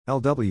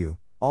LW,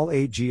 all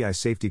AGI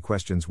safety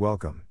questions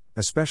welcome,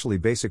 especially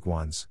basic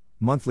ones,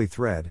 monthly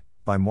thread,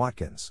 by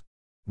mwatkins.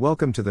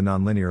 Welcome to the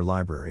Nonlinear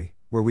Library,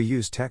 where we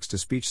use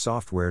text-to-speech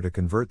software to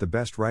convert the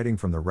best writing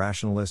from the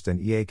rationalist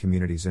and EA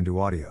communities into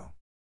audio.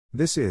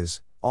 This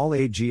is, all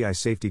AGI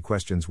safety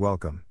questions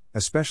welcome,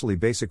 especially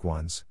basic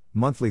ones,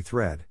 monthly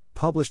thread,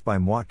 published by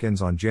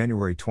mwatkins on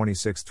January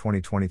 26,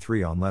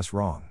 2023 on Less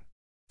Wrong.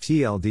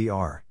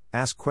 TLDR,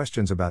 ask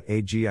questions about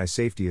AGI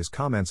safety as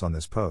comments on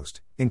this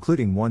post,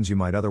 including ones you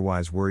might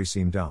otherwise worry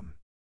seem dumb.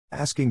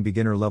 Asking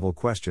beginner-level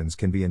questions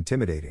can be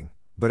intimidating,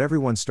 but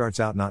everyone starts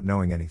out not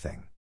knowing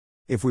anything.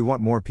 If we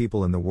want more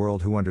people in the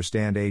world who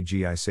understand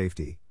AGI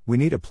safety, we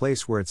need a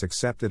place where it's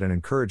accepted and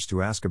encouraged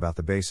to ask about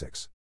the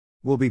basics.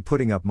 We'll be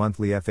putting up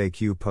monthly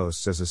FAQ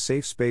posts as a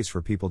safe space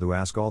for people to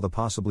ask all the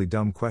possibly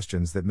dumb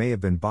questions that may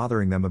have been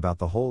bothering them about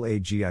the whole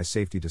AGI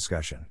safety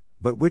discussion,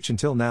 but which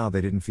until now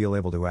they didn't feel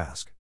able to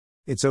ask.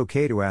 It's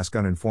okay to ask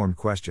uninformed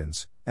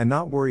questions, and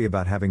not worry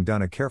about having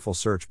done a careful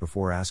search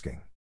before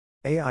asking.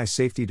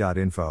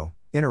 AISafety.info,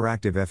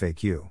 Interactive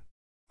FAQ.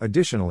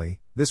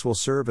 Additionally, this will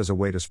serve as a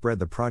way to spread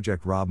the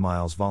project Rob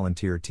Miles'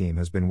 volunteer team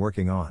has been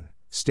working on,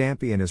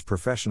 Stampy and his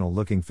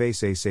professional-looking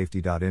face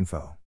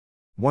AISafety.info.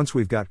 Once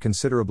we've got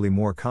considerably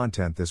more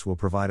content, this will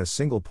provide a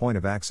single point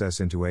of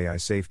access into AI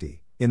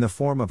safety, in the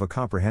form of a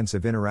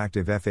comprehensive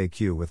interactive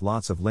FAQ with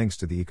lots of links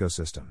to the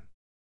ecosystem.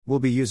 We'll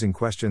be using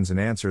questions and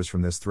answers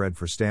from this thread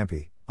for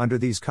Stampy, under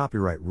these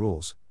copyright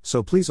rules,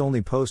 so please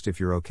only post if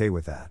you're okay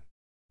with that.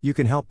 You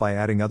can help by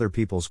adding other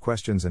people's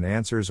questions and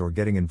answers or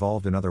getting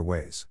involved in other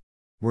ways.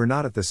 We're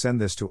not at the send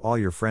this to all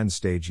your friends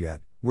stage yet,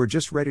 we're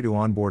just ready to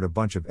onboard a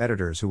bunch of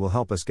editors who will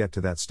help us get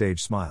to that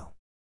stage smile.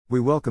 We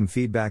welcome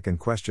feedback and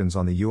questions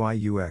on the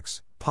UI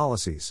UX,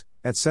 policies,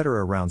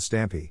 etc. around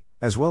Stampy,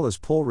 as well as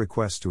pull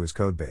requests to his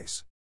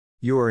codebase.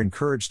 You are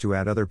encouraged to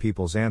add other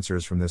people's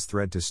answers from this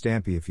thread to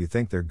Stampy if you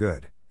think they're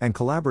good, and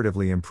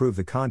collaboratively improve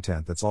the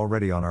content that's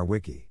already on our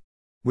wiki.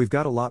 We've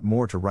got a lot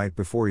more to write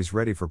before he's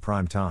ready for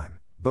prime time,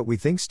 but we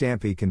think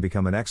Stampy can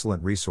become an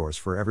excellent resource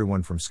for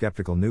everyone from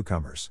skeptical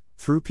newcomers,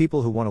 through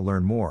people who want to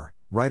learn more,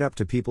 right up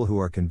to people who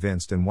are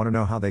convinced and want to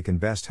know how they can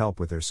best help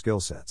with their skill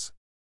sets.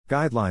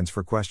 Guidelines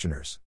for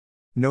questioners.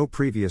 No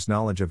previous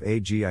knowledge of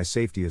AGI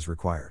safety is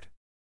required.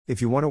 If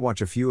you want to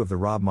watch a few of the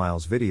Rob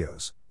Miles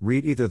videos,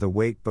 read either the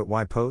Wait But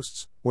Why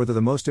posts, or the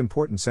Most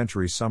Important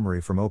Century summary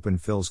from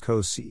OpenPhil's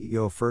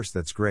co-CEO first,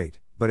 that's great,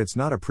 but it's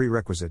not a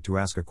prerequisite to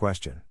ask a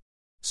question.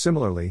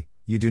 Similarly,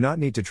 you do not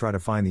need to try to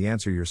find the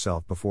answer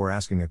yourself before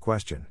asking a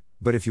question,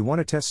 but if you want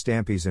to test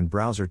Stampy's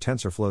in-browser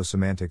TensorFlow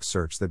semantics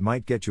search, that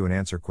might get you an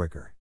answer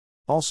quicker.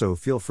 Also,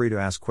 feel free to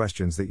ask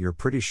questions that you're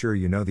pretty sure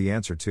you know the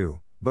answer to,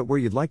 but where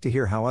you'd like to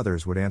hear how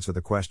others would answer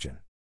the question.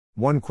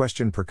 One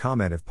question per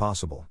comment if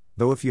possible,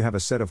 though if you have a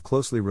set of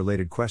closely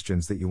related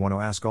questions that you want to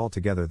ask all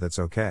together, that's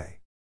okay.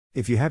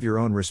 If you have your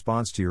own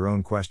response to your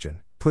own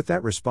question, put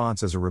that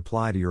response as a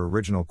reply to your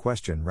original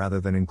question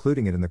rather than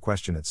including it in the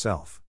question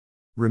itself.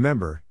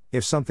 Remember,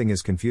 if something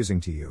is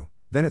confusing to you,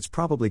 then it's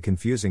probably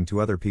confusing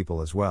to other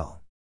people as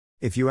well.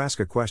 If you ask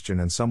a question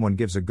and someone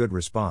gives a good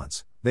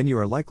response, then you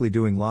are likely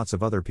doing lots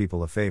of other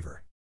people a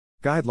favor.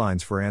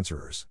 Guidelines for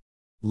answerers.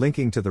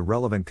 Linking to the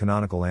relevant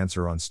canonical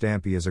answer on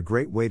Stampy is a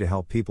great way to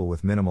help people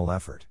with minimal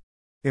effort.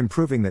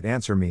 Improving that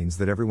answer means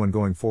that everyone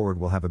going forward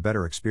will have a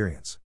better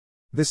experience.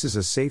 This is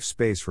a safe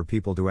space for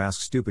people to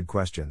ask stupid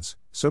questions,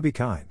 so be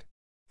kind.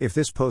 If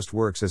this post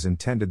works as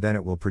intended, then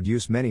it will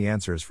produce many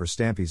answers for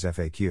Stampy's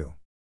FAQ.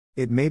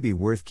 It may be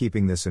worth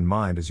keeping this in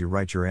mind as you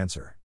write your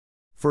answer.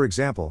 For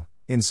example,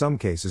 in some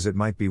cases it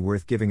might be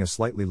worth giving a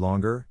slightly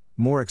longer,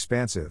 more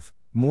expansive,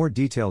 more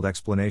detailed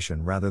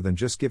explanation rather than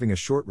just giving a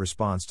short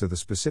response to the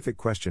specific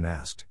question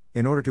asked,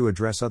 in order to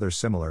address other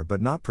similar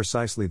but not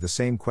precisely the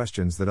same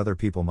questions that other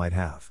people might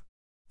have.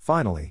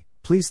 Finally,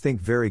 please think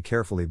very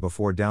carefully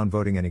before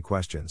downvoting any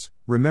questions.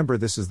 Remember,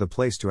 this is the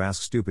place to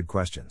ask stupid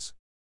questions.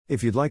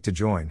 If you'd like to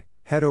join,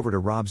 head over to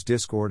Rob's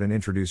Discord and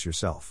introduce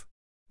yourself.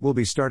 We'll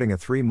be starting a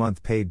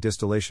 3-month paid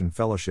distillation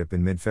fellowship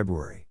in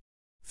mid-February.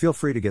 Feel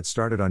free to get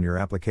started on your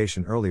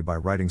application early by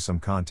writing some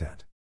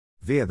content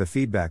via the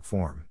feedback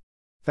form.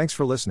 Thanks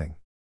for listening.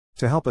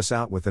 To help us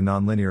out with the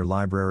Nonlinear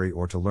Library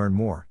or to learn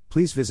more,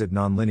 please visit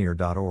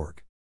nonlinear.org.